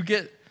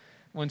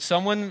when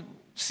someone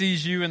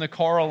sees you in the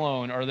car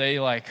alone, are they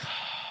like,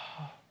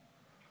 oh,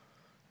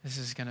 this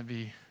is going to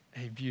be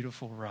a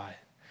beautiful ride?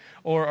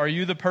 Or are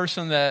you the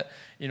person that,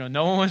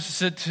 no one wants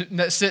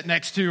to sit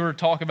next to or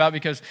talk about,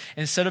 because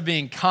instead of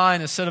being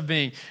kind, instead of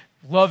being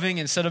loving,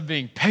 instead of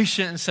being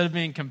patient, instead of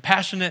being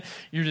compassionate,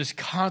 you're just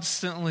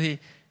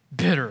constantly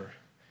bitter.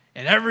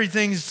 And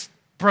everything's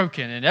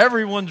broken, and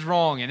everyone's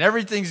wrong, and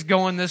everything's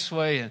going this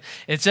way, and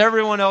it's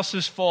everyone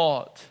else's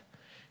fault.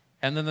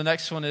 And then the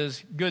next one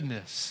is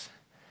goodness.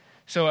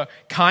 So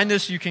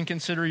kindness, you can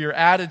consider your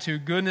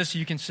attitude. Goodness,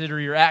 you consider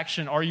your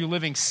action. Are you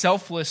living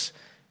selflessly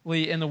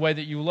in the way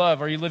that you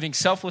love? Are you living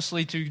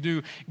selflessly to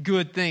do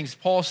good things?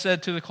 Paul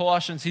said to the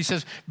Colossians, he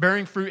says,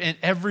 bearing fruit in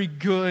every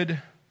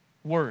good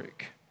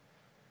work.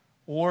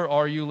 Or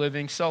are you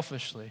living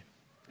selfishly?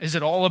 Is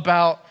it all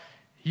about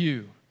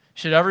you?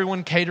 Should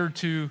everyone cater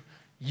to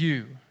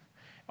you?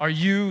 Are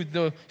you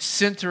the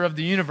center of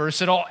the universe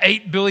that all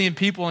 8 billion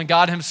people and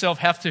God himself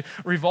have to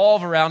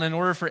revolve around in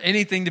order for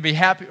anything to be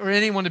happy or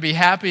anyone to be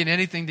happy and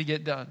anything to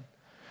get done?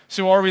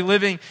 So are we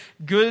living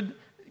good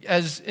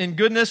as in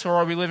goodness, or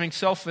are we living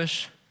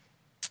selfish?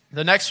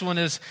 The next one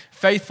is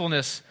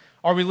faithfulness.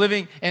 Are we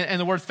living, and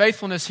the word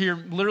faithfulness here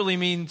literally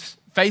means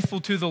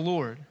faithful to the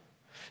Lord.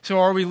 So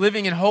are we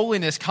living in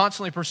holiness,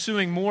 constantly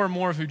pursuing more and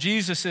more of who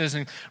Jesus is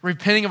and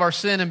repenting of our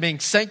sin and being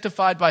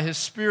sanctified by his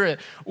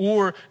Spirit?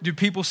 Or do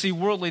people see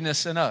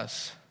worldliness in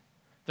us?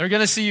 They're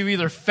going to see you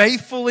either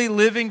faithfully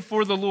living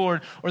for the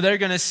Lord, or they're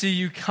going to see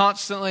you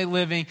constantly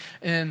living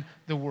in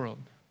the world.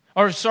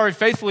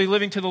 Faithfully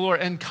living to the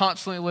Lord and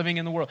constantly living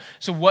in the world.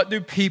 So what do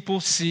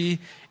people see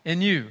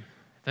in you?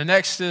 The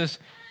next is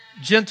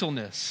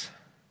gentleness.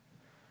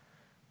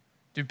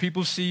 Do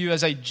people see you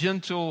as a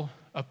gentle,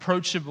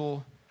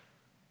 approachable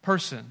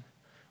person?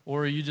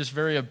 Or are you just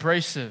very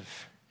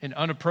abrasive and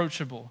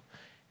unapproachable,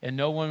 and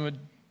no one would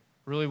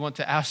really want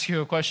to ask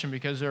you a question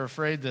because they're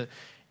afraid that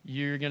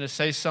you're going to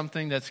say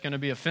something that's going to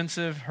be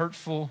offensive,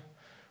 hurtful,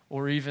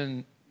 or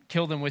even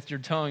kill them with your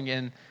tongue?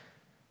 And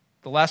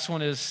the last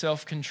one is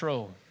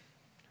self-control.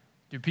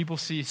 Do people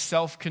see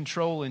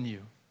self-control in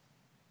you?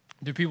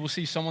 Do people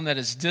see someone that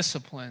is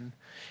disciplined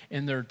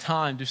in their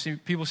time? Do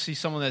people see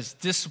someone that is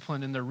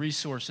disciplined in their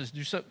resources?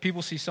 Do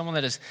people see someone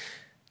that is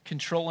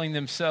controlling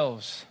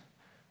themselves?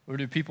 Or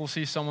do people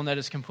see someone that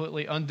is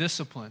completely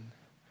undisciplined?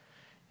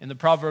 In the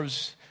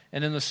Proverbs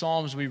and in the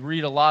Psalms, we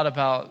read a lot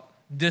about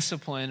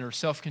discipline or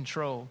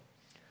self-control.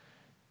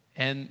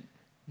 And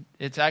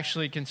it's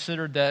actually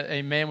considered that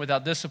a man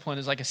without discipline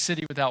is like a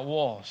city without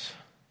walls.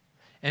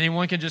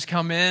 Anyone can just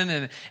come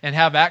in and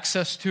have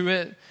access to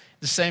it,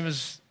 the same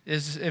as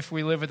if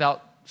we live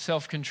without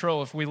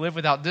self-control. If we live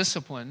without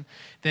discipline,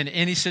 then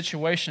any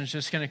situation is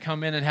just going to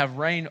come in and have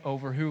reign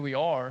over who we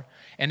are,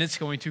 and it's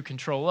going to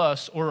control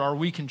us. Or are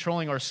we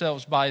controlling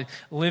ourselves by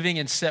living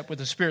in step with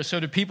the Spirit? So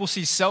do people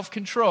see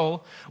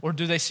self-control, or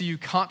do they see you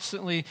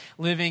constantly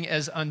living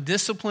as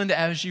undisciplined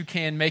as you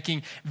can,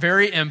 making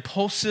very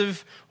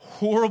impulsive,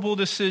 horrible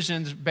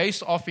decisions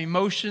based off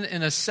emotion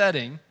in a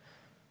setting?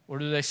 Or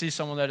do they see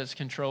someone that is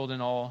controlled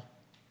in all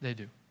they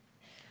do?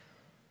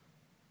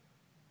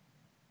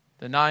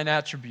 The 9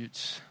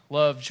 attributes: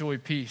 love, joy,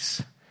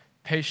 peace,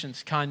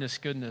 patience, kindness,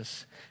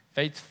 goodness,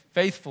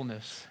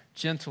 faithfulness,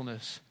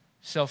 gentleness,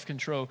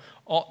 self-control,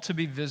 ought to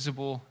be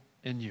visible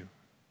in you.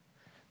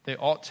 They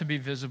ought to be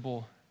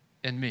visible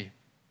in me.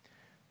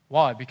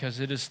 Why? Because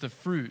it is the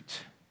fruit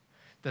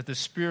that the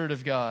Spirit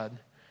of God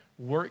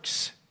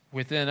works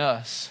within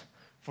us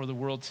for the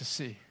world to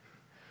see.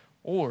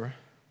 Or,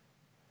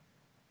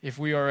 if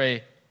we are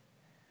a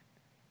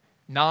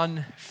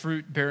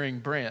non-fruit-bearing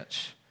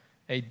branch,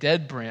 a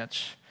dead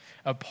branch,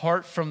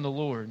 apart from the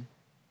Lord,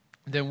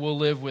 then we'll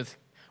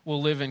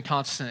live in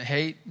constant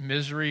hate,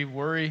 misery,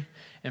 worry,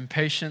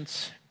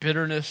 impatience,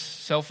 bitterness,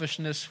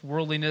 selfishness,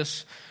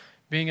 worldliness,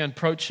 being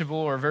unapproachable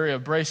or very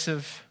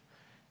abrasive,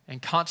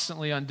 and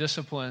constantly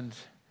undisciplined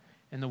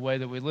in the way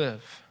that we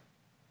live.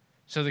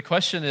 So the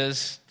question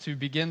is, to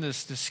begin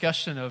this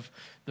discussion of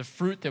the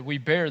fruit that we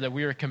bear, that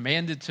we are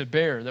commanded to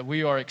bear, that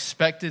we are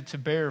expected to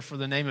bear for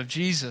the name of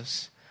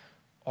Jesus,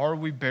 are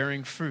we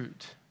bearing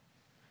fruit?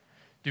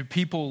 Do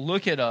people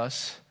look at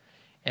us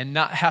and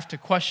not have to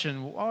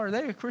question, well, are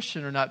they a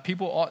Christian or not?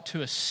 People ought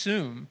to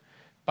assume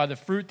by the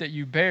fruit that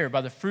you bear,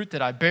 by the fruit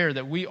that I bear,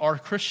 that we are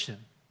Christian.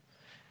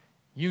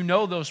 You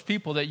know those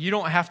people that you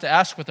don't have to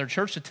ask what their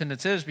church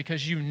attendance is,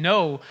 because you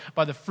know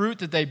by the fruit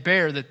that they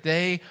bear that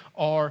they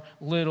are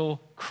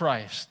little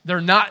Christ. They're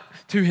not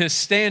to his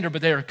standard,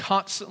 but they are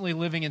constantly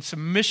living in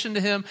submission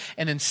to him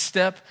and in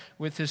step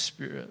with his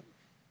Spirit.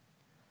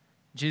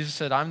 Jesus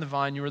said, I'm the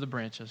vine, you are the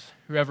branches.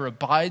 Whoever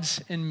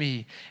abides in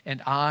me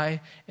and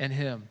I in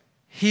him,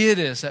 he it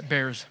is that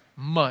bears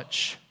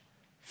much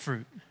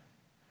fruit.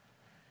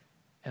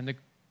 And the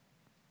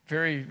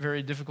very,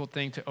 very difficult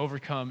thing to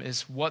overcome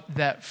is what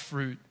that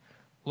fruit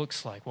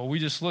looks like. Well, we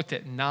just looked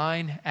at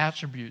 9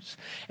 attributes.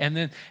 And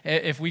then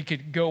if we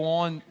could go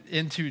on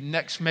into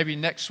maybe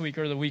next week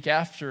or the week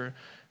after,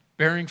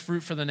 bearing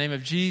fruit for the name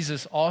of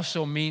Jesus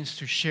also means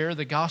to share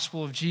the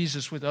gospel of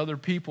Jesus with other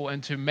people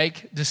and to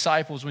make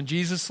disciples. When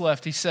Jesus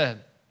left, he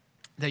said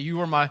that you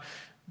are my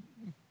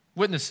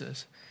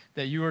witnesses,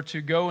 that you are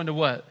to go into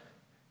what?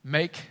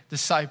 Make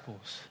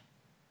disciples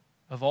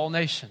of all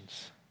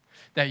nations.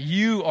 That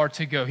you are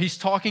to go. He's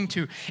talking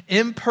to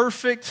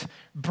imperfect,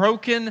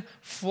 broken,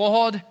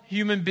 flawed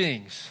human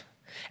beings.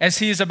 As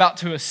he is about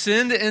to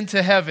ascend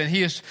into heaven,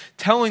 he is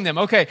telling them,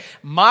 okay,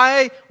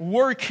 my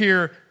work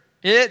here,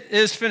 it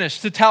is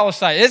finished.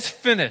 Tetelestai, it's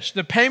finished.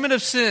 The payment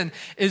of sin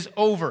is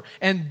over.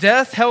 And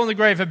death, hell, and the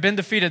grave have been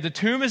defeated. The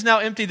tomb is now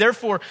empty.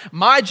 Therefore,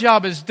 my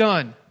job is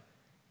done.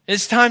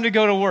 It's time to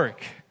go to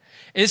work.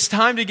 It's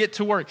time to get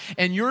to work.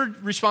 And your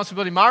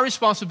responsibility, my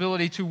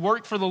responsibility to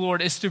work for the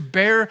Lord is to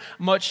bear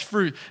much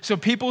fruit. So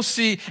people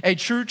see a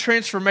true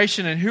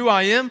transformation in who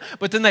I am,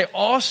 but then they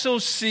also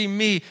see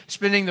me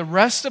spending the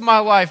rest of my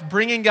life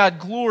bringing God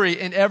glory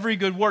in every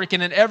good work.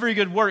 And in every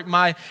good work,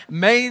 my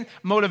main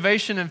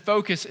motivation and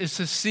focus is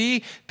to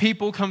see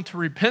people come to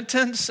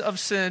repentance of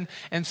sin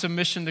and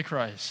submission to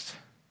Christ.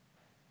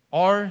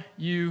 Are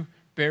you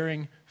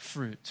bearing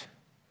fruit?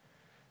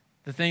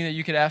 The thing that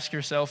you could ask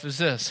yourself is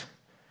this: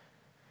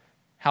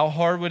 how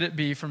hard would it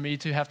be for me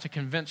to have to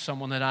convince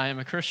someone that I am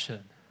a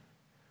Christian?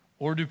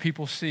 Or do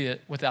people see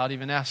it without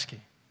even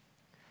asking?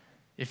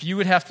 If you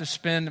would have to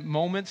spend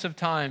moments of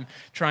time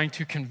trying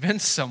to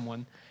convince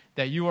someone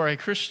that you are a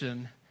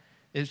Christian,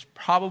 it's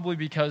probably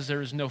because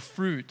there is no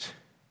fruit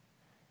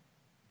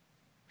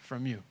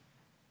from you.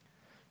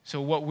 So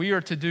what we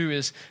are to do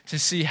is to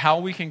see how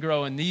we can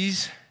grow in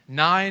these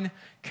 9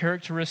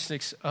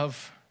 characteristics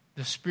of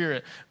the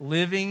Spirit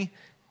living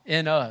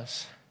in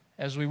us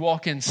as we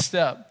walk in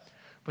step.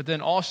 But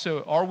then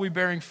also, are we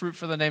bearing fruit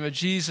for the name of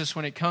Jesus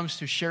when it comes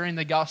to sharing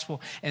the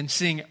gospel and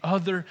seeing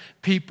other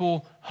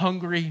people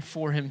hungry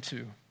for Him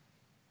too?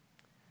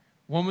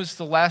 When was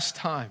the last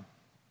time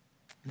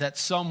that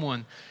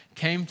someone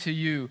came to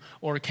you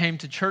or came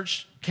to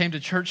church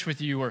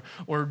with you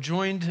or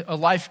joined a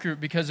life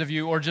group because of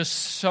you, or just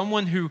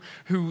someone who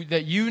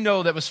that you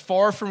know that was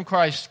far from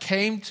Christ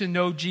came to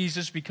know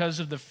Jesus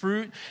because of the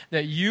fruit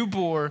that you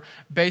bore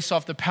based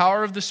off the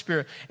power of the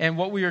Spirit? And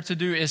what we are to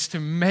do is to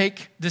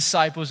make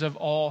disciples of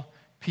all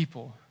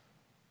people.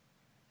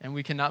 And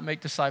we cannot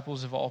make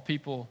disciples of all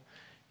people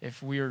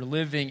if we are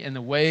living in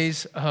the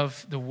ways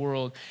of the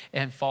world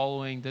and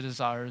following the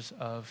desires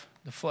of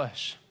the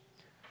flesh.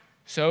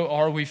 So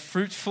are we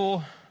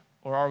fruitful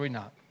or are we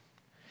not?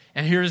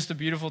 And here's the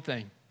beautiful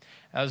thing.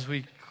 As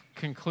we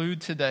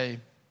conclude today,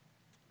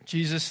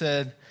 Jesus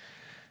said,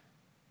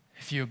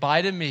 if you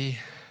abide in me,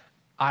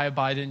 I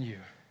abide in you.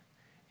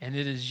 And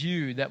it is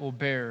you that will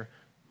bear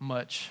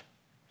much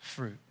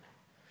fruit.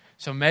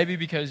 So maybe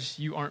because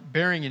you aren't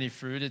bearing any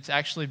fruit, it's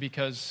actually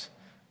because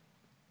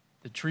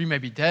the tree may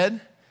be dead,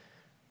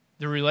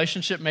 the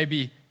relationship may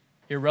be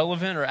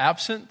irrelevant or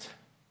absent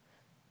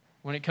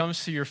when it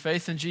comes to your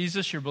faith in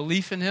Jesus, your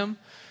belief in Him.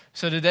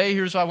 So today,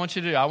 here's what I want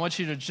you to do. I want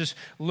you to just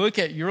look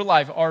at your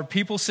life. Are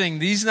people seeing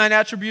these 9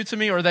 attributes of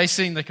me, or are they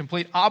seeing the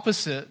complete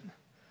opposite?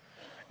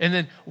 And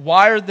then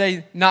why are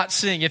they not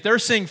seeing? If they're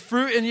seeing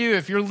fruit in you,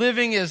 if you're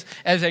living as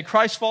a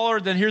Christ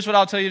follower, then here's what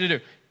I'll tell you to do.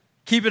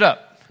 Keep it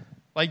up.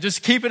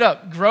 Just keep it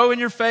up. Grow in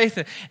your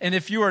faith. And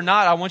if you are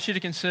not, I want you to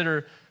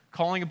consider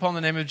calling upon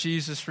the name of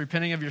Jesus,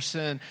 repenting of your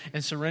sin,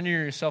 and surrendering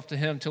yourself to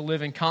Him, to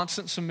live in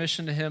constant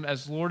submission to Him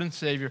as Lord and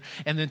Savior,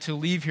 and then to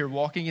leave here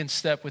walking in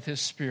step with His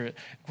Spirit,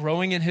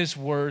 growing in His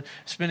Word,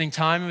 spending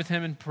time with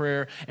Him in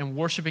prayer, and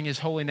worshiping His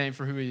holy name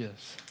for who He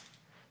is.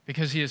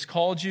 Because He has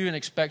called you and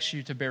expects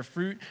you to bear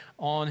fruit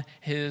on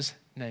His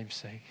name's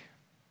sake.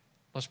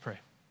 Let's pray.